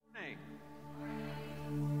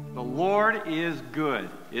The Lord is good,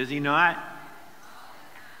 is he not?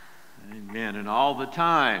 Amen. And all the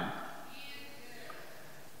time.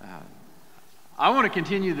 I want to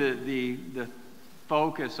continue the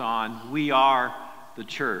focus on we are the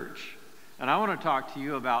church. And I want to talk to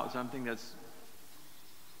you about something that's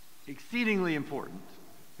exceedingly important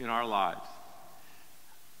in our lives.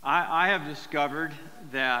 I have discovered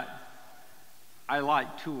that I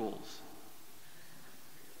like tools.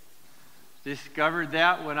 Discovered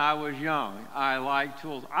that when I was young. I like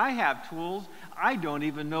tools. I have tools. I don't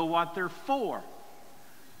even know what they're for.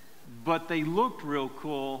 But they looked real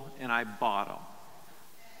cool and I bought them.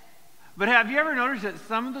 But have you ever noticed that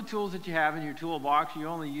some of the tools that you have in your toolbox you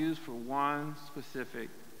only use for one specific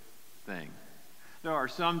thing? There are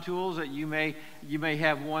some tools that you may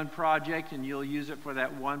have one project and you'll use it for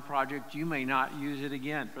that one project. You may not use it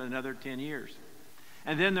again for another 10 years.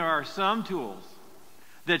 And then there are some tools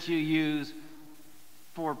that you use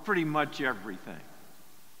for pretty much everything.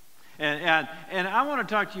 And I want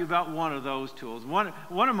to talk to you about one of those tools. One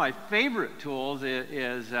of my favorite tools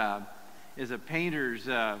is a painter's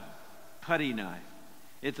putty knife.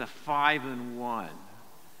 It's a 5-in-1.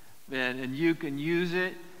 And you can use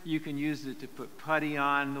it. You can use it to put putty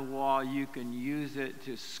on the wall. You can use it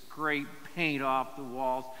to scrape paint off the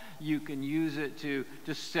walls. You can use it to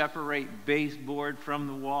separate baseboard from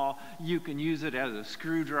the wall. You can use it as a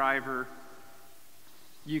screwdriver.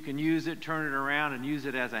 You can use it, turn it around, and use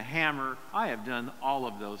it as a hammer. I have done all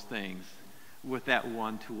of those things with that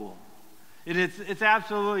one tool. And it's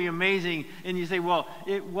absolutely amazing. And you say, well,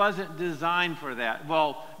 it wasn't designed for that.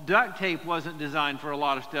 Well, duct tape wasn't designed for a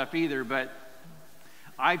lot of stuff either, but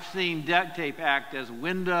I've seen duct tape act as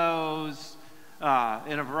windows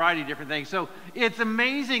and a variety of different things. So it's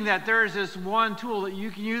amazing that there's this one tool that you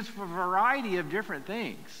can use for a variety of different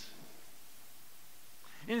things.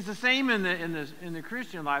 And it's the same in the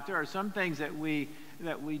Christian life. There are some things that we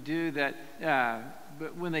do that,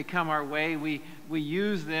 but when they come our way, we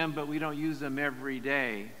use them, but we don't use them every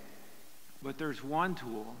day. But there's one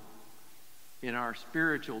tool in our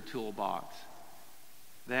spiritual toolbox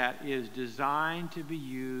that is designed to be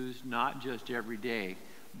used not just every day,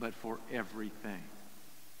 but for everything.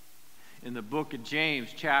 In the book of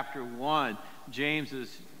James, chapter 1, James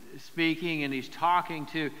is speaking and he's talking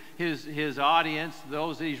to his audience,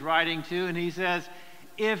 those that he's writing to, and he says,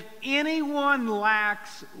 if anyone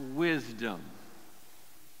lacks wisdom.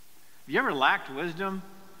 Have you ever lacked wisdom?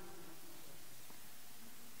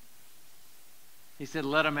 He said,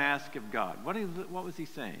 let him ask of God. What was he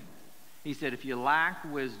saying? He said, if you lack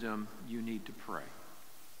wisdom, you need to pray.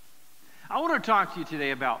 I want to talk to you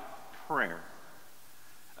today about prayer.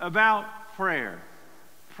 About prayer.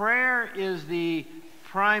 Prayer is the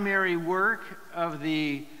primary work of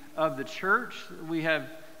the church. We have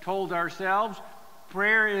told ourselves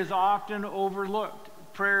prayer is often overlooked.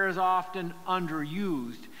 Prayer is often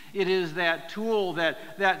underused. It is that tool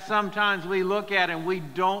that sometimes we look at and we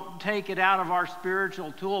don't take it out of our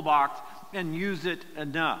spiritual toolbox and use it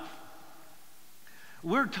enough.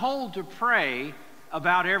 We're told to pray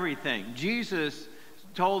about everything. Jesus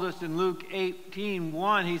told us in Luke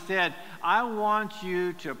 18:1, he said, I want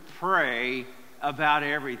you to pray about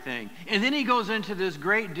everything. And then he goes into this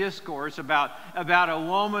great discourse about a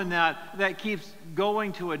woman that keeps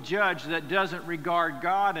going to a judge that doesn't regard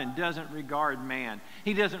God and doesn't regard man.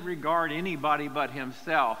 He doesn't regard anybody but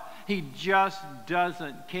himself. He just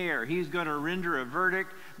doesn't care. He's going to render a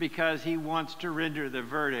verdict because he wants to render the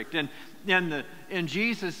verdict. And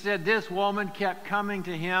Jesus said this woman kept coming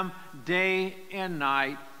to him day and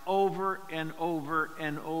night, over and over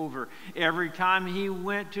and over. Every time he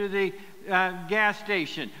went to the gas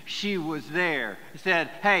station, she was there. Said,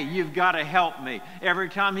 hey, you've got to help me. Every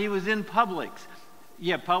time he was in Publix.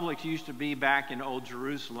 Yeah, Publix used to be back in Old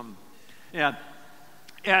Jerusalem. Yeah.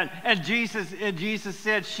 And Jesus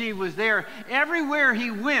said she was there. Everywhere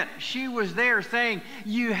he went, she was there saying,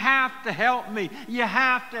 you have to help me. You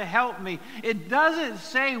have to help me. It doesn't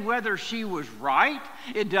say whether she was right.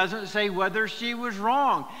 It doesn't say whether she was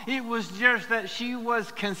wrong. It was just that she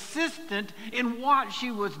was consistent in what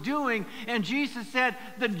she was doing. And Jesus said,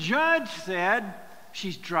 the judge said,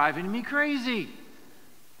 she's driving me crazy.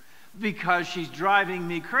 Because she's driving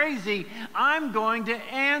me crazy, I'm going to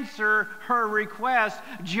answer her request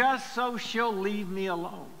just so she'll leave me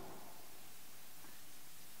alone.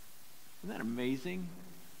 Isn't that amazing?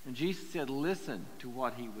 And Jesus said, listen to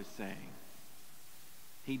what he was saying.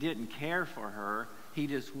 He didn't care for her. He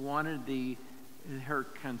just wanted her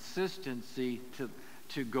consistency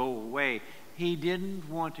to go away. He didn't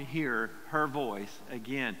want to hear her voice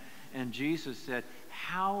again. And Jesus said,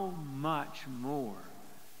 how much more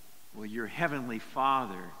will your heavenly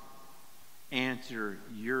Father answer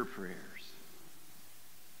your prayers.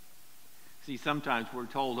 See, sometimes we're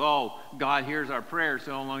told, oh, God hears our prayers,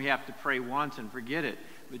 so only have to pray once and forget it.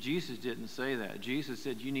 But Jesus didn't say that. Jesus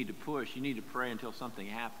said you need to push. You need to pray until something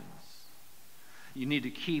happens. You need to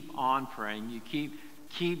keep on praying. You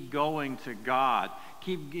keep going to God.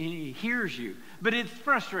 He hears you. But it's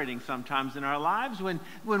frustrating sometimes in our lives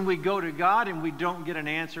when we go to God and we don't get an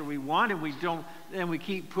answer we want, and we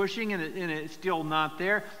keep pushing and it's still not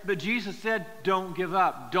there. But Jesus said, don't give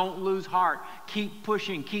up. Don't lose heart. Keep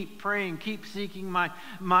pushing. Keep praying. Keep seeking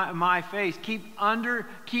my face. Keep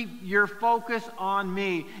your focus on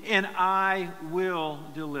me, and I will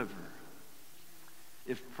deliver.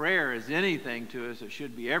 If prayer is anything to us, it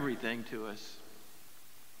should be everything to us.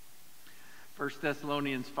 1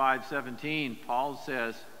 Thessalonians 5:17, Paul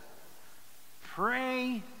says,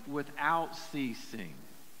 pray without ceasing.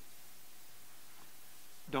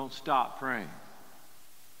 Don't stop praying.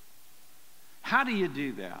 How do you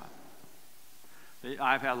do that?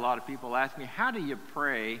 I've had a lot of people ask me, how do you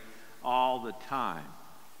pray all the time?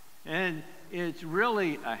 And it's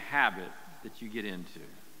really a habit that you get into.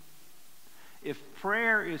 If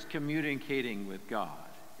prayer is communicating with God,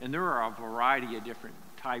 and there are a variety of different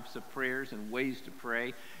types of prayers and ways to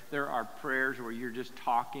pray. There are prayers where you're just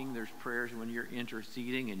talking. There's prayers when you're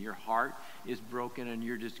interceding and your heart is broken and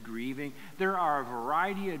you're just grieving. There are a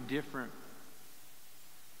variety of different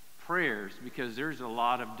prayers because there's a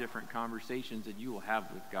lot of different conversations that you will have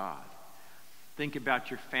with God. Think about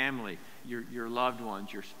your family, your loved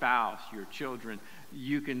ones, your spouse, your children.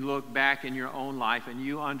 You can look back in your own life and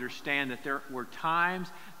you understand that there were times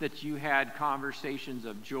that you had conversations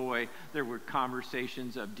of joy. There were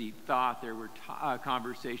conversations of deep thought. There were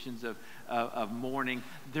conversations of mourning.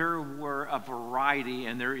 There were a variety,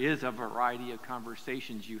 and there is a variety of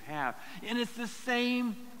conversations you have. And it's the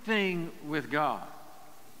same thing with God.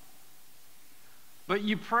 But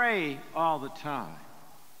you pray all the time.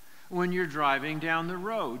 When you're driving down the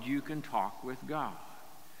road, you can talk with God.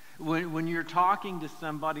 When you're talking to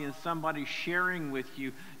somebody and somebody's sharing with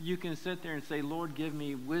you, you can sit there and say, Lord, give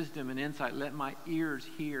me wisdom and insight. Let my ears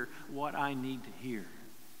hear what I need to hear.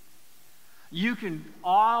 You can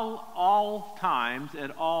all times,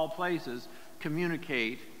 at all places,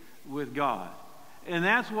 communicate with God. And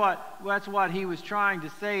that's what he was trying to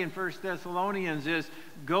say in 1 Thessalonians is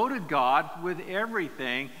go to God with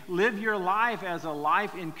everything. Live your life as a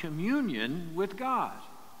life in communion with God.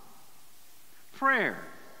 Prayer.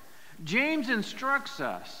 James instructs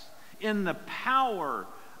us in the power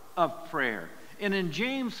of prayer. And in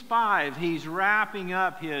James 5, he's wrapping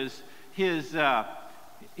up his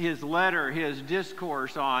letter, his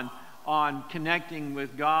discourse on connecting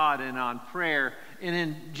with God and on prayer. And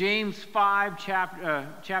in James 5,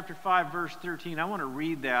 chapter 5, verse 13, I want to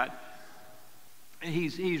read that.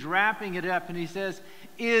 He's wrapping it up, and he says,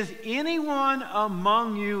 is anyone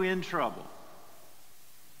among you in trouble?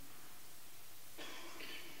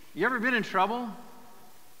 You ever been in trouble?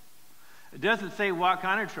 It doesn't say what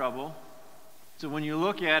kind of trouble. So when you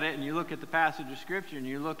look at it and you look at the passage of Scripture and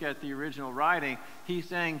you look at the original writing, he's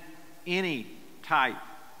saying any type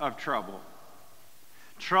of trouble.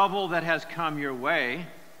 Trouble that has come your way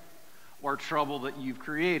or trouble that you've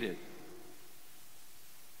created.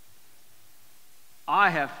 I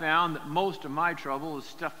have found that most of my trouble is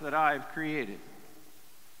stuff that I've created.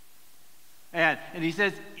 And he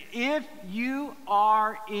says, if you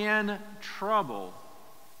are in trouble,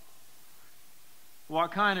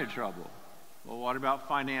 what kind of trouble? Well, what about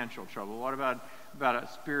financial trouble? What about a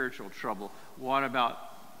spiritual trouble? What about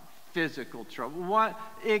physical trouble?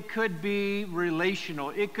 It could be relational.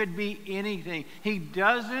 It could be anything. He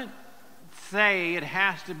doesn't say it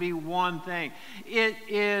has to be one thing. It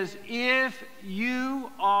is if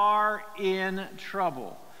you are in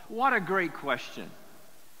trouble. What a great question.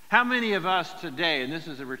 How many of us today, and this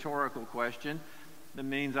is a rhetorical question, that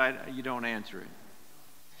means you don't answer it.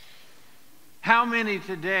 How many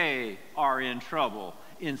today are in trouble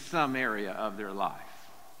in some area of their life?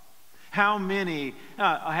 How many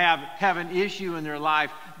have an issue in their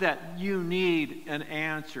life that you need an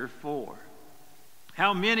answer for?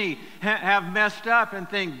 How many have messed up and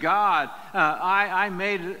think, God, I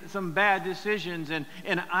made some bad decisions and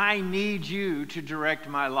I need you to direct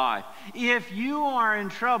my life. If you are in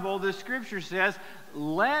trouble, the Scripture says,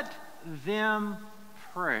 let them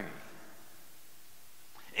pray.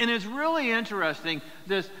 And it's really interesting,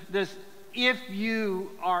 this if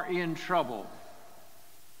you are in trouble.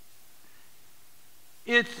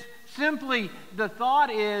 It's simply, the thought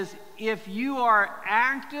is, if you are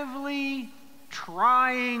actively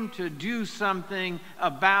trying to do something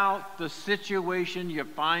about the situation you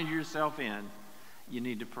find yourself in, you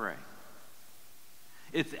need to pray.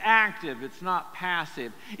 It's active. It's not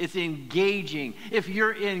passive. It's engaging. If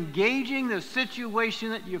you're engaging the situation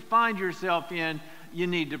that you find yourself in, you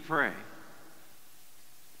need to pray.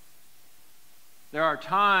 There are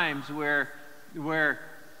times where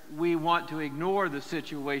we want to ignore the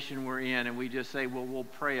situation we're in and we just say, well, we'll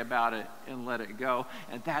pray about it and let it go.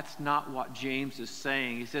 And that's not what James is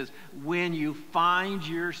saying. He says, when you find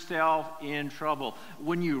yourself in trouble,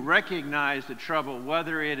 when you recognize the trouble,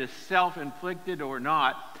 whether it is self-inflicted or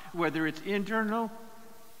not, whether it's internal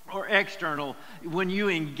or external, when you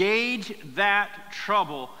engage that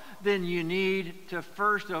trouble, then you need to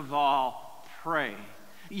first of all pray.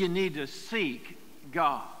 You need to seek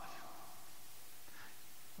God.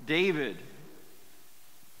 David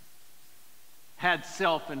had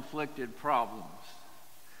self-inflicted problems.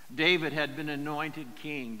 David had been anointed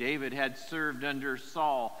king. David had served under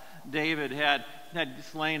Saul. David had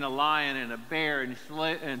slain a lion and a bear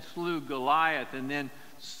and slew Goliath. And then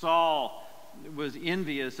Saul was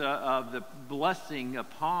envious of the blessing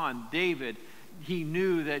upon David. He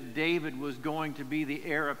knew that David was going to be the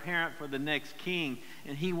heir apparent for the next king,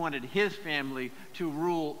 and he wanted his family to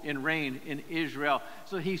rule and reign in Israel.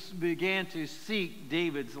 So he began to seek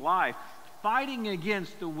David's life, fighting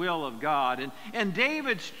against the will of God. And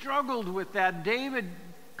David struggled with that. David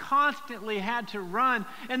constantly had to run,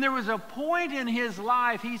 and there was a point in his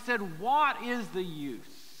life he said, what is the use?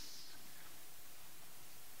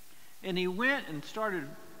 And he went and started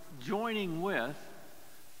joining with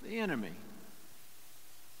the enemy,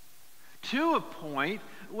 to a point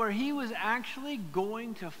where he was actually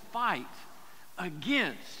going to fight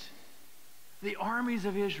against the armies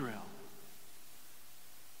of Israel.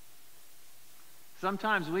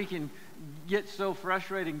 Sometimes we can get so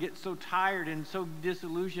frustrated and get so tired and so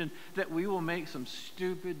disillusioned that we will make some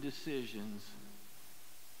stupid decisions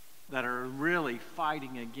that are really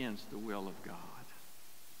fighting against the will of God.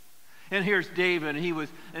 And here's David,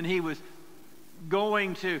 and he was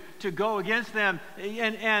going to go against them,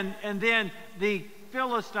 and then the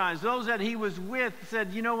Philistines, those that he was with,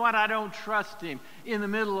 said, you know what, I don't trust him. In the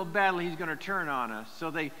middle of battle, he's going to turn on us. So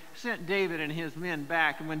they sent David and his men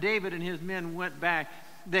back. And when David and his men went back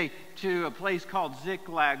to a place called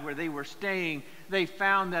Ziklag, where they were staying, they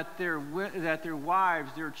found that their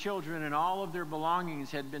wives, their children, and all of their belongings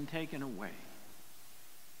had been taken away.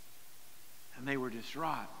 And they were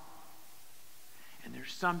distraught. And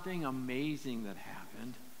there's something amazing that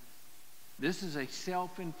happened. This is a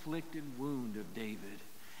self-inflicted wound of David.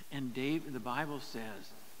 And the Bible says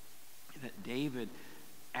that David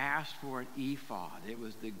asked for an ephod. It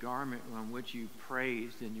was the garment on which you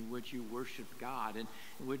praised and in which you worshiped God.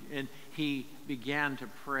 And he began to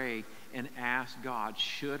pray and ask God,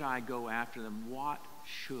 should I go after them? What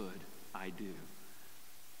should I do?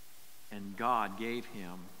 And God gave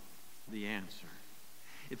him the answer.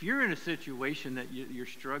 If you're in a situation that you're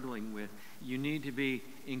struggling with, you need to be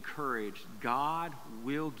encouraged. God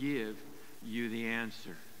will give you the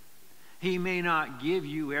answer. He may not give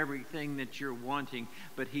you everything that you're wanting,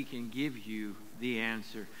 but he can give you the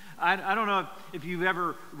answer. I don't know if you've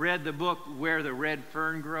ever read the book Where the Red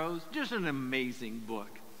Fern Grows. Just an amazing book.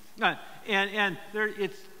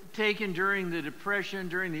 It's taken during the Depression,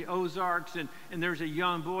 during the Ozarks, and there's a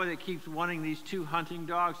young boy that keeps wanting these two hunting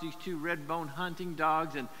dogs, these two red-bone hunting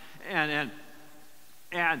dogs, and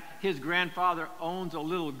his grandfather owns a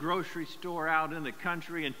little grocery store out in the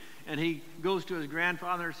country, and he goes to his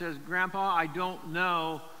grandfather and says, Grandpa, I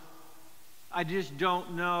just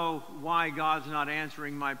don't know why God's not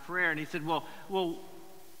answering my prayer. And he said, well,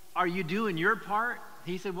 are you doing your part?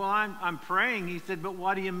 He said, well, I'm praying. He said, but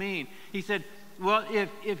what do you mean? He said, well,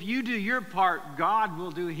 if you do your part, God will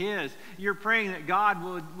do his. You're praying that God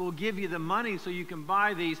will give you the money so you can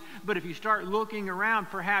buy these. But if you start looking around,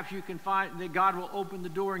 perhaps you can find that God will open the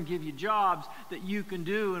door and give you jobs that you can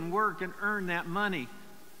do and work and earn that money.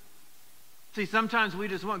 See, sometimes we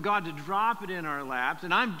just want God to drop it in our laps,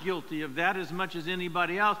 and I'm guilty of that as much as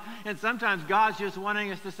anybody else. And sometimes God's just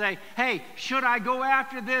wanting us to say, hey, should I go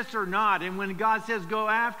after this or not? And when God says go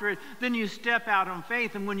after it, then you step out on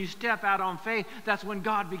faith. And when you step out on faith, that's when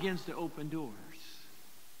God begins to open doors.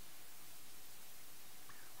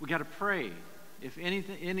 We got to pray. If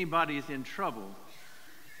anybody is in trouble,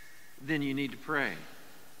 then you need to pray.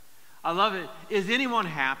 I love it. Is anyone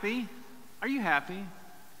happy? Are you happy?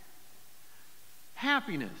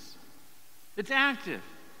 Happiness. It's active.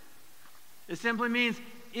 It simply means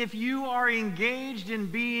if you are engaged in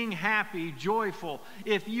being happy, joyful,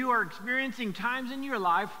 if you are experiencing times in your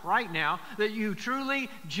life right now that you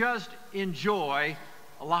truly just enjoy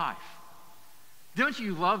life. Don't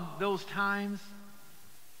you love those times?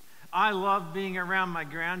 I love being around my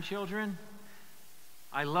grandchildren.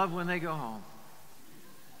 I love when they go home.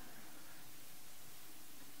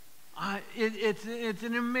 It's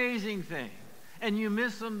an amazing thing. And you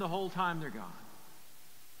miss them the whole time they're gone.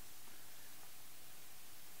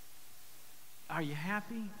 Are you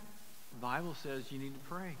happy? The Bible says you need to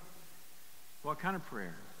pray. What kind of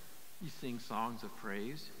prayer? You sing songs of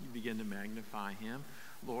praise. You begin to magnify Him.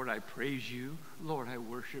 Lord, I praise you. Lord, I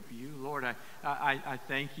worship you. Lord, I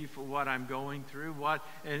thank you for what I'm going through,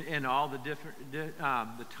 and all the different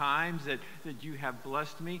the times that you have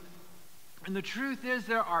blessed me. And the truth is,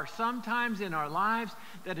 there are some times in our lives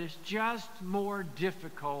that it's just more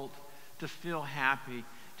difficult to feel happy,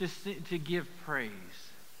 to give praise.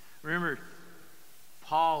 Remember,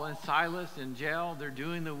 Paul and Silas in jail, they're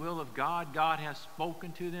doing the will of God. God has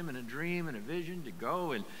spoken to them in a dream and a vision to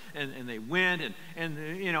go, and they went. And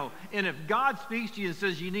if God speaks to you and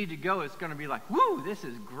says you need to go, it's going to be like, woo, this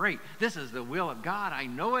is great. This is the will of God. I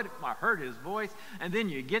know it. I heard His voice. And then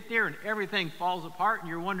you get there and everything falls apart and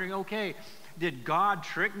you're wondering, okay, did God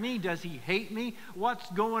trick me? Does He hate me? What's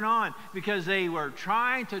going on? Because they were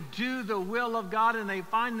trying to do the will of God and they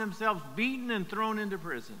find themselves beaten and thrown into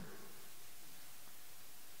prison.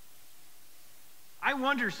 I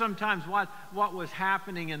wonder sometimes what was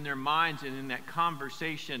happening in their minds and in that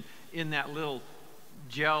conversation in that little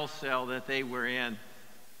jail cell that they were in.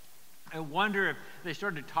 I wonder if they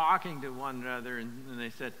started talking to one another and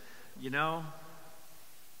they said,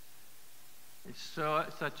 it's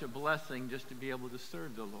such a blessing just to be able to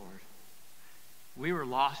serve the Lord. We were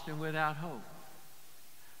lost and without hope.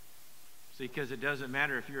 See, because it doesn't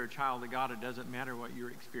matter if you're a child of God, it doesn't matter what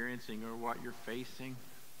you're experiencing or what you're facing.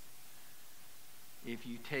 If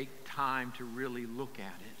you take time to really look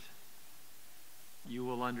at it, you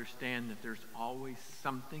will understand that there's always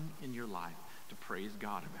something in your life to praise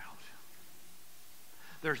God about.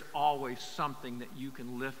 There's always something that you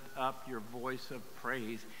can lift up your voice of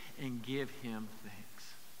praise and give Him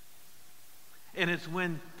thanks. And it's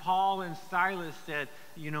when Paul and Silas said,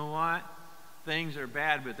 you know what? Things are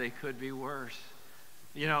bad, but they could be worse.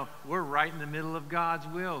 We're right in the middle of God's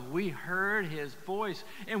will. We heard His voice,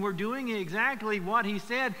 and we're doing exactly what He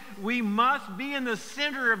said. We must be in the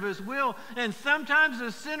center of His will, and sometimes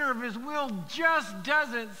the center of His will just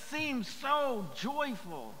doesn't seem so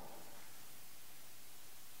joyful.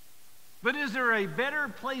 But is there a better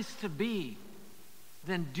place to be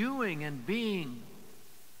than doing and being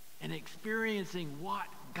and experiencing what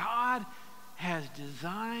God has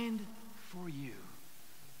designed for you?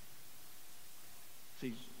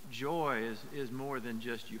 See, joy is more than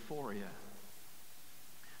just euphoria.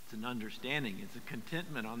 It's an understanding. It's a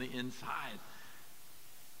contentment on the inside.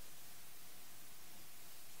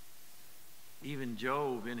 Even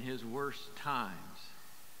Job, in his worst times,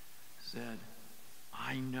 said,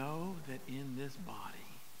 I know that in this body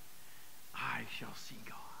I shall see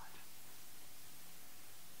God.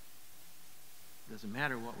 Doesn't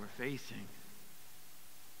matter what we're facing.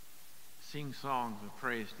 Sing songs of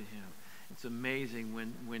praise to Him. It's amazing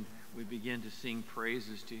when we begin to sing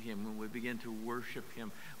praises to Him, when we begin to worship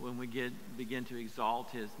Him, when we begin to exalt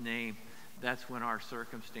His name. That's when our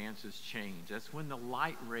circumstances change. That's when the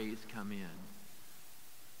light rays come in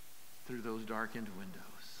through those darkened windows.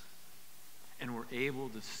 And we're able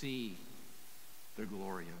to see the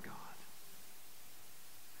glory of God.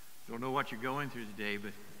 Don't know what you're going through today,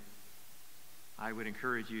 but I would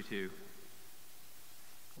encourage you to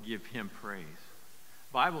give Him praise.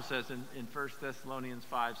 The Bible says in 1 Thessalonians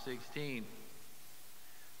 5:16,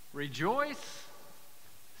 rejoice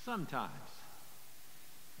sometimes.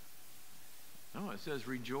 No, it says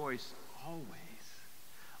rejoice always.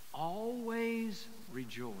 Always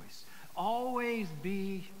rejoice. Always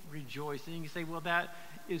be rejoicing. You say, well, that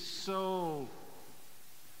is so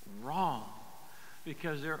wrong,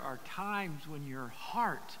 because there are times when your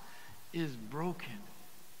heart is broken.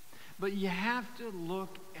 But you have to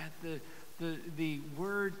look at the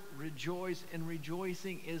word rejoice, and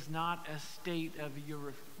rejoicing is not a state of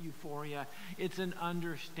euphoria. It's an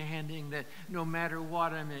understanding that no matter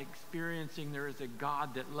what I'm experiencing, there is a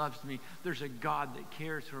God that loves me. There's a God that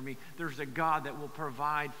cares for me. There's a God that will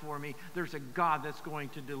provide for me. There's a God that's going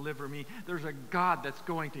to deliver me. There's a God that's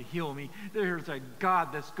going to heal me. There's a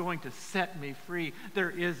God that's going to set me free. There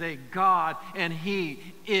is a God, and He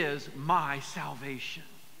is my salvation.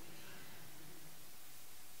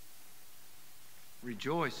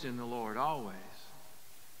 Rejoice in the Lord always.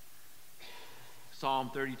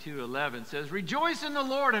 Psalm 32:11 says, rejoice in the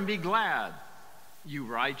Lord and be glad, you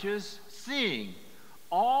righteous. Sing,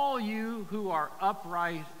 all you who are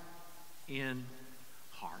upright in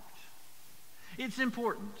heart. It's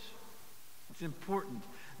important. It's important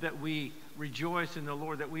that we rejoice in the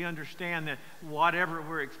Lord, that we understand that whatever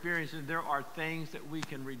we're experiencing, there are things that we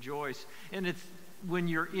can rejoice. And it's when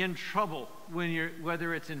you're in trouble,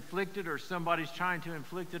 whether it's inflicted or somebody's trying to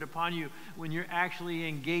inflict it upon you, when you're actually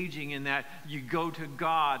engaging in that, you go to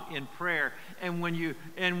God in prayer. And when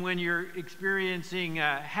you're experiencing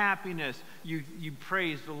happiness, you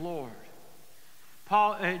praise the Lord.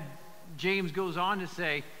 James goes on to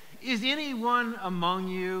say, is anyone among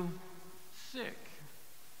you sick?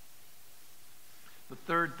 The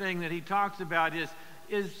third thing that he talks about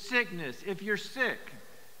is sickness. If you're sick,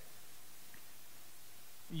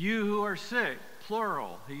 you who are sick,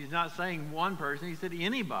 plural. He's not saying one person. He said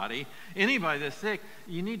anybody that's sick,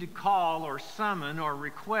 you need to call or summon or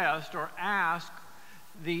request or ask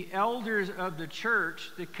the elders of the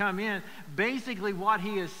church to come in. Basically what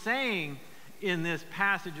he is saying in this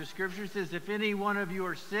passage of Scripture says, if any one of you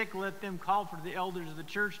are sick, let them call for the elders of the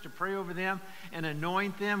church to pray over them and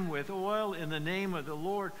anoint them with oil in the name of the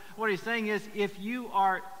Lord. What he's saying is, if you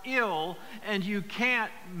are ill and you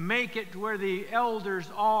can't make it to where the elders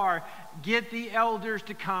are, get the elders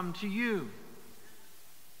to come to you.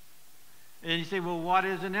 And you say, well, what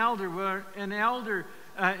is an elder? Well, an elder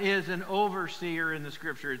is an overseer in the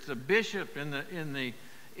Scripture. It's a bishop in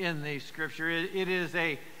the Scripture. It is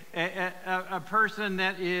a person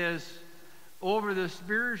that is over the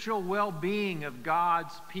spiritual well-being of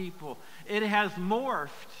God's people. It has morphed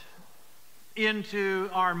into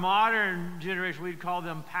our modern generation. We'd call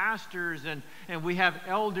them pastors, and we have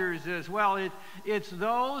elders as well. It's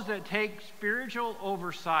those that take spiritual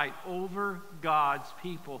oversight over God's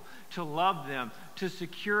people, to love them, to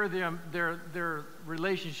secure them their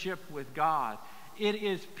relationship with God. It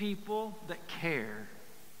is people that care.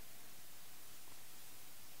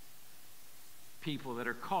 People that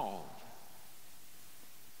are called,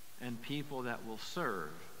 and people that will serve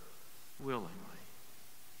willingly.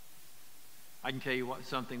 I can tell you what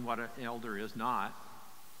an elder is not.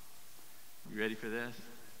 You ready for this?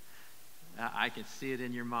 I can see it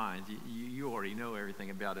in your minds. You already know everything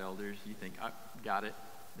about elders. You think, I got it.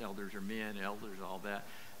 Elders are men, elders, all that.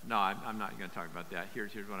 No, I'm not going to talk about that.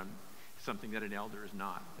 Here's something that an elder is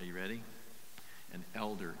not. Are you ready? An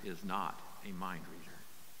elder is not a mind reader.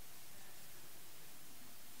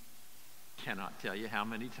 Cannot tell you how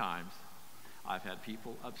many times I've had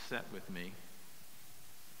people upset with me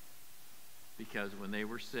because when they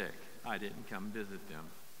were sick, I didn't come visit them,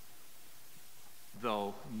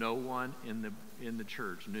 though no one in the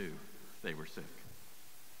church knew they were sick.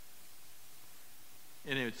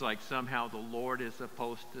 And it's like somehow the Lord is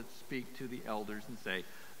supposed to speak to the elders and say,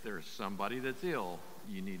 there is somebody that's ill,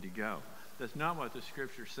 you need to go. That's not what the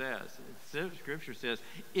Scripture says. The Scripture says,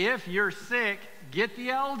 if you're sick, get the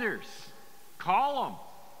elders. Call them.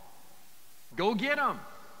 Go get them.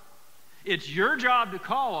 It's your job to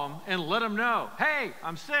call them and let them know, hey,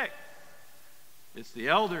 I'm sick. It's the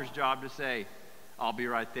elder's job to say, I'll be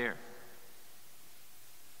right there.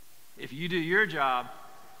 If you do your job,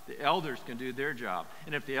 the elders can do their job.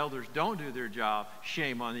 And if the elders don't do their job,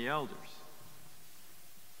 shame on the elders.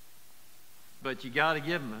 But you got to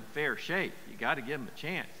give them a fair shake. You got to give them a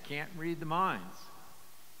chance. Can't read the minds.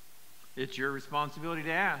 It's your responsibility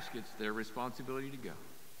to ask. It's their responsibility to go.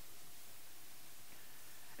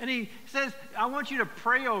 And he says, I want you to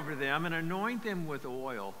pray over them and anoint them with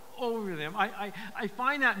oil over them. I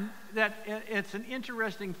find that it's an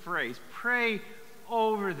interesting phrase. Pray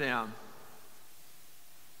over them.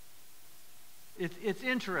 It's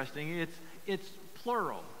interesting. It's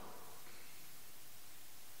plural.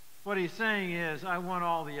 What he's saying is, I want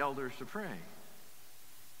all the elders to pray.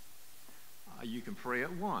 You can pray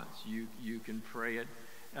at once. You can pray it.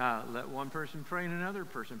 Let one person pray and another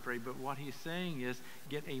person pray. But what he's saying is,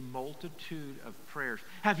 get a multitude of prayers.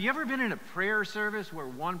 Have you ever been in a prayer service where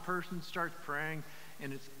one person starts praying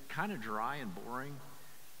and it's kind of dry and boring?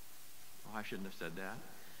 Oh, I shouldn't have said that.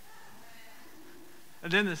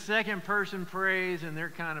 And then the second person prays and they're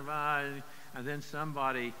kind of, and then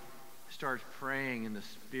somebody starts praying and the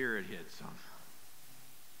Spirit hits them.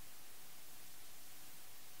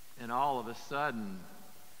 And all of a sudden,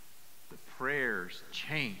 the prayers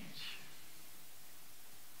change.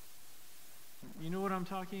 You know what I'm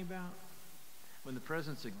talking about? When the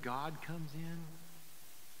presence of God comes in.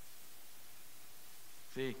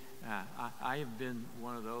 See, I have been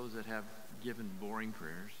one of those that have given boring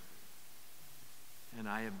prayers. And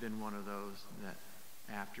I have been one of those that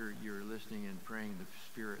after you're listening and praying, the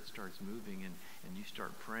Spirit starts moving and you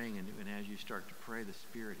start praying. And as you start to pray, the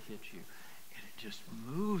Spirit hits you. And it just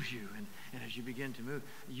moves you. And as you begin to move,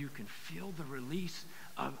 you can feel the release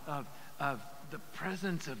of of the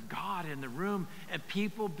presence of God in the room, and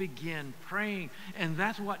people begin praying. And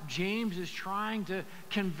that's what James is trying to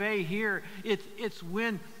convey here. It's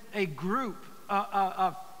when a group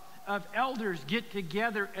of elders get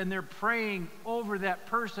together and they're praying over that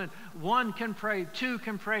person. One can pray, two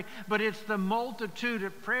can pray, but it's the multitude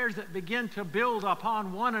of prayers that begin to build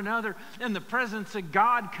upon one another, and the presence of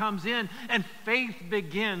God comes in, and faith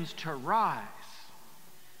begins to rise.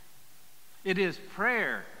 It is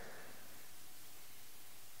prayer.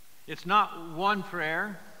 It's not one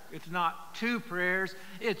prayer. It's not two prayers.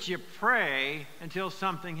 It's you pray until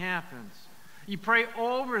something happens. You pray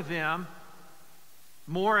over them.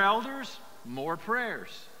 More elders, more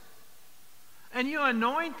prayers. And you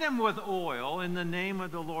anoint them with oil in the name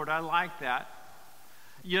of the Lord. I like that.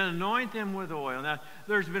 You anoint them with oil. Now,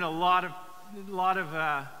 there's been a lot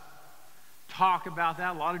of talk about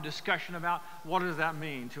that, a lot of discussion about what does that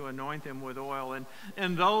mean to anoint them with oil.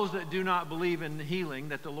 And those that do not believe in healing,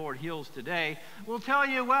 that the Lord heals today, will tell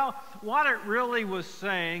you, well, what it really was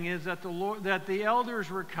saying is that the elders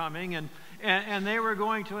were coming and they were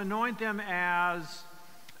going to anoint them as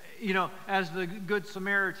the Good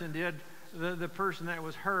Samaritan did, the person that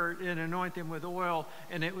was hurt, and anoint them with oil,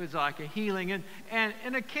 and it was like a healing.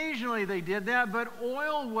 And occasionally they did that, but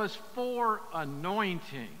oil was for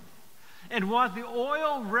anointing. And what the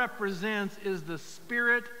oil represents is the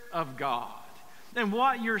Spirit of God. And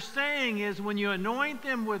what you're saying is, when you anoint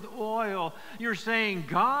them with oil, you're saying,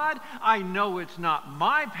 God, I know it's not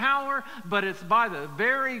my power, but it's by the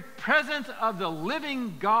very presence of the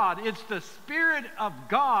living God. It's the Spirit of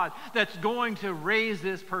God that's going to raise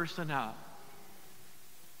this person up.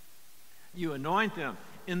 You anoint them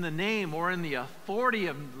in the name or in the authority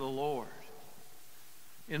of the Lord,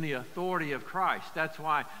 in the authority of Christ. That's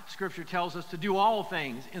why Scripture tells us to do all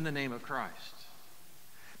things in the name of Christ.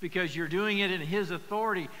 Because you're doing it in His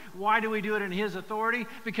authority. Why do we do it in His authority?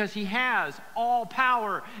 Because He has all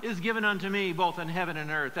power is given unto me, both in heaven and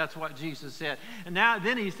earth. That's what Jesus said. And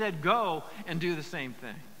then He said, go and do the same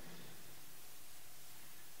thing.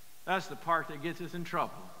 That's the part that gets us in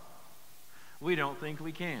trouble. We don't think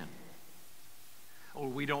we can. Or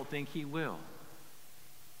we don't think He will.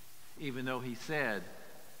 Even though He said,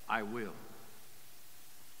 I will.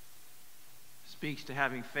 Speaks to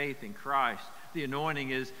having faith in Christ. The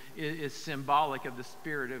anointing is symbolic of the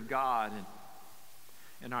Spirit of God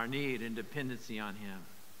and our need and dependency on Him.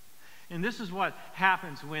 And this is what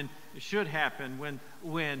happens it should happen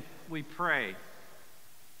when we pray.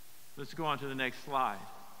 Let's go on to the next slide.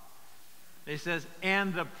 It says,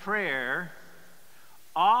 and the prayer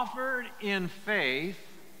offered in faith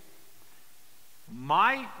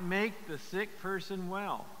might make the sick person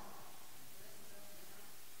well.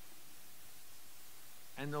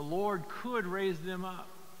 And the Lord could raise them up.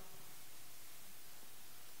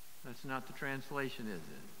 That's not the translation, is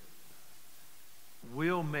it?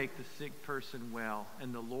 Will make the sick person well,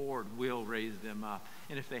 and the Lord will raise them up.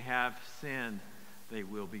 And if they have sinned, they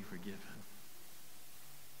will be forgiven.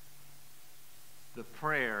 The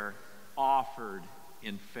prayer offered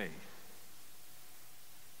in faith.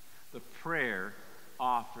 The prayer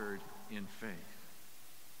offered in faith.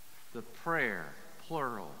 The prayer,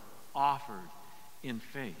 plural, offered in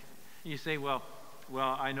faith. You say, well,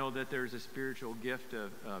 I know that there's a spiritual gift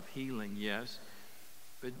of healing, yes,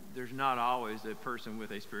 but there's not always a person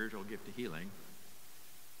with a spiritual gift of healing.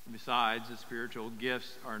 Besides, the spiritual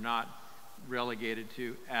gifts are not relegated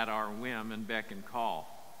to at our whim and beck and call.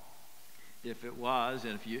 If it was,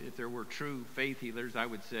 and if there were true faith healers, I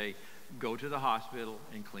would say, go to the hospital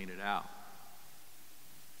and clean it out.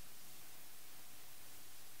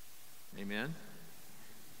 Amen?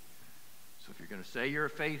 So if you're going to say you're a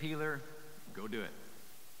faith healer, go do it.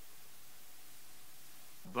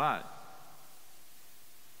 But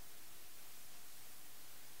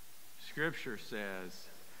Scripture says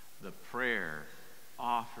the prayer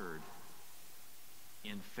offered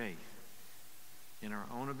in faith, in our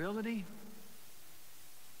own ability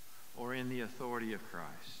or in the authority of Christ.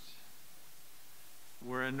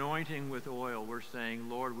 We're anointing with oil. We're saying,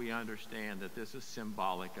 Lord, we understand that this is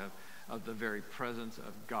symbolic of the very presence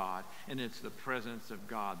of God. And it's the presence of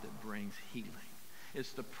God that brings healing.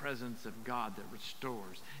 It's the presence of God that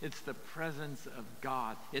restores. It's the presence of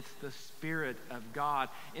God. It's the Spirit of God.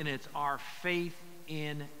 And it's our faith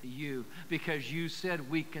in you. Because you said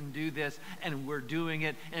we can do this, and we're doing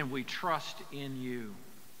it, and we trust in you.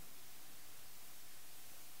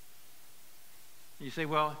 You say,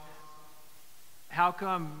 well, how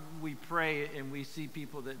come we pray and we see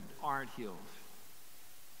people that aren't healed?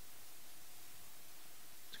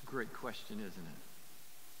 It's a great question, isn't it?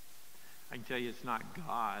 I can tell you it's not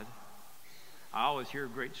God. I always hear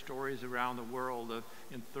great stories around the world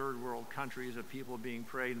in third world countries of people being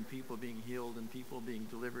prayed and people being healed and people being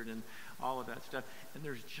delivered and all of that stuff. And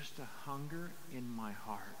there's just a hunger in my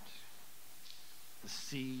heart to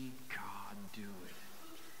see God do it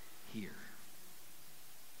here,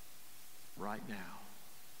 right now,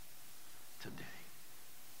 today.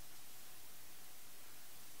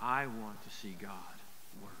 I want to see God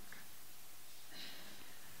work.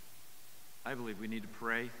 I believe we need to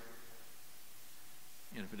pray.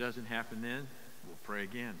 And if it doesn't happen then, we'll pray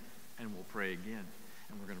again. And we'll pray again.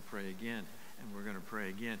 And we're going to pray again. And we're going to pray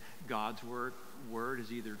again. God's word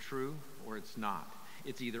is either true or it's not.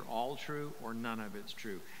 It's either all true or none of it's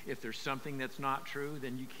true. If there's something that's not true,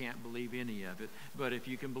 then you can't believe any of it. But if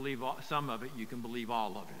you can believe some of it, you can believe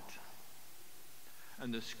all of it.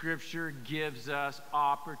 And the Scripture gives us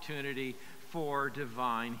opportunity for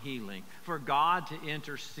divine healing, for God to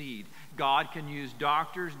intercede. God can use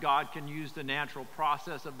doctors, God can use the natural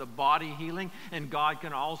process of the body healing, and God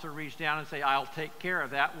can also reach down and say, I'll take care of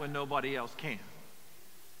that when nobody else can.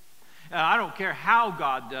 And I don't care how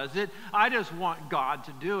God does it, I just want God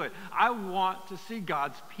to do it. I want to see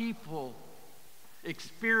God's people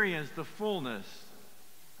experience the fullness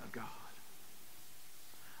of God.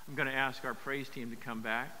 I'm going to ask our praise team to come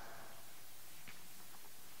back.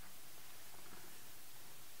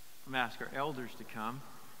 I'm going to ask our elders to come.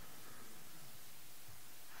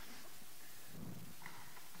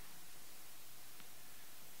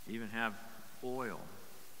 Even have oil.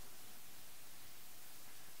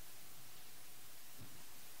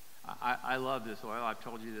 I love this oil. I've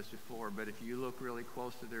told you this before, but if you look really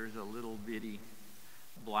close, there's a little bitty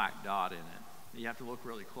black dot in it. You have to look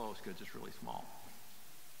really close because it's really small.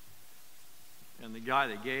 And the guy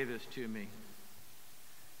that gave this to me,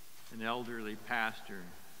 an elderly pastor,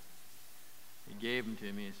 he gave them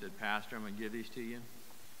to me and said, Pastor, I'm going to give these to you.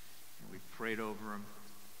 And we prayed over them.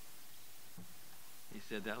 He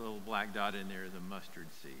said, that little black dot in there is a mustard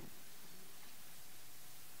seed.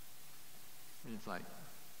 And it's like,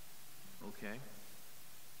 okay.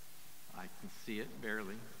 I can see it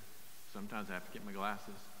barely. Sometimes I have to get my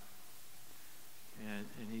glasses.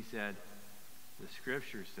 And he said, the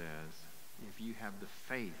Scripture says, if you have the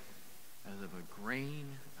faith as of a grain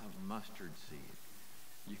of mustard seed,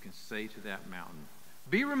 you can say to that mountain,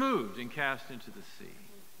 be removed and cast into the sea.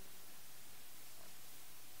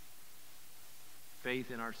 Faith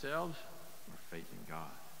in ourselves or faith in God?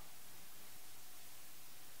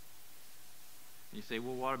 You say,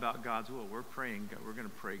 well, what about God's will? We're going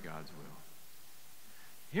to pray God's will.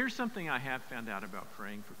 Here's something I have found out about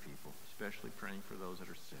praying for people, especially praying for those that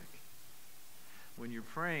are sick. When you're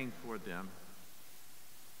praying for them,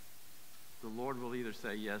 the Lord will either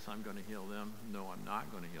say, yes, I'm going to heal them. No, I'm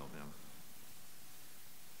not going to heal them.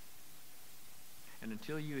 And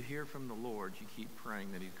until you hear from the Lord, you keep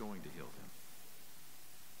praying that he's going to heal them.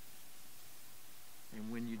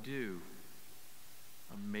 And when you do,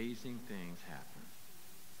 amazing things happen.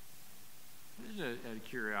 Just out of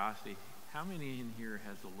curiosity, how many in here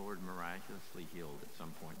has the Lord miraculously healed at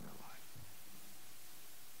some point in their life?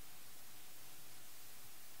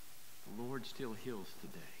 The Lord still heals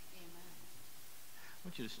today. Amen. I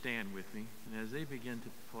want you to stand with me, and as they begin to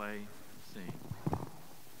play and sing,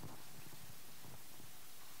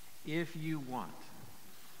 if you want,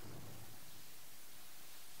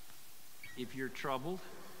 if you're troubled,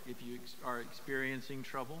 if you are experiencing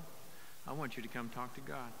trouble, I want you to come talk to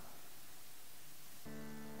God.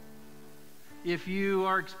 If you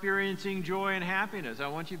are experiencing joy and happiness, I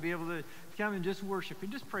want you to be able to come and just worship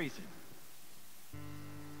and just praise him.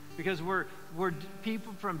 Because we're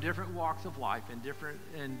people from different walks of life and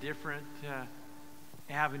different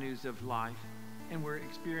avenues of life, and we're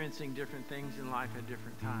experiencing different things in life at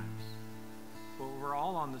different times. But we're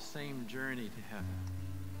all on the same journey to heaven.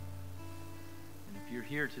 And if you're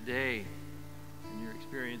here today and you're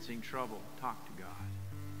experiencing trouble, talk to God.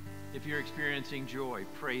 If you're experiencing joy,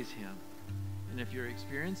 praise him. And if you're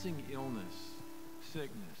experiencing illness,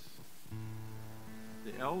 sickness,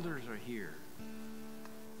 the elders are here.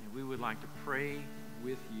 And we would like to pray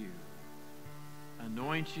with you,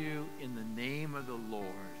 anoint you in the name of the Lord,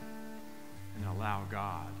 and allow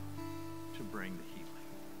God to bring the healing.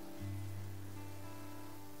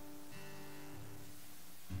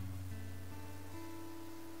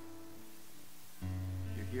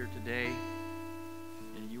 If you're here today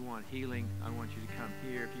and you want healing, I want you to come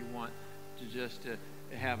here. If you want to just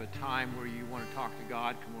have a time where you want to talk to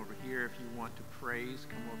God, come over here. If you want to praise,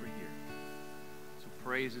 come over here. So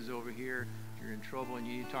praise is over here. If you're in trouble and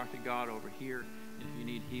you need to talk to God, over here. And if you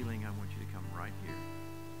need healing, I want you to come right here.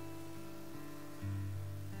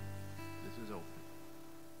 This is open.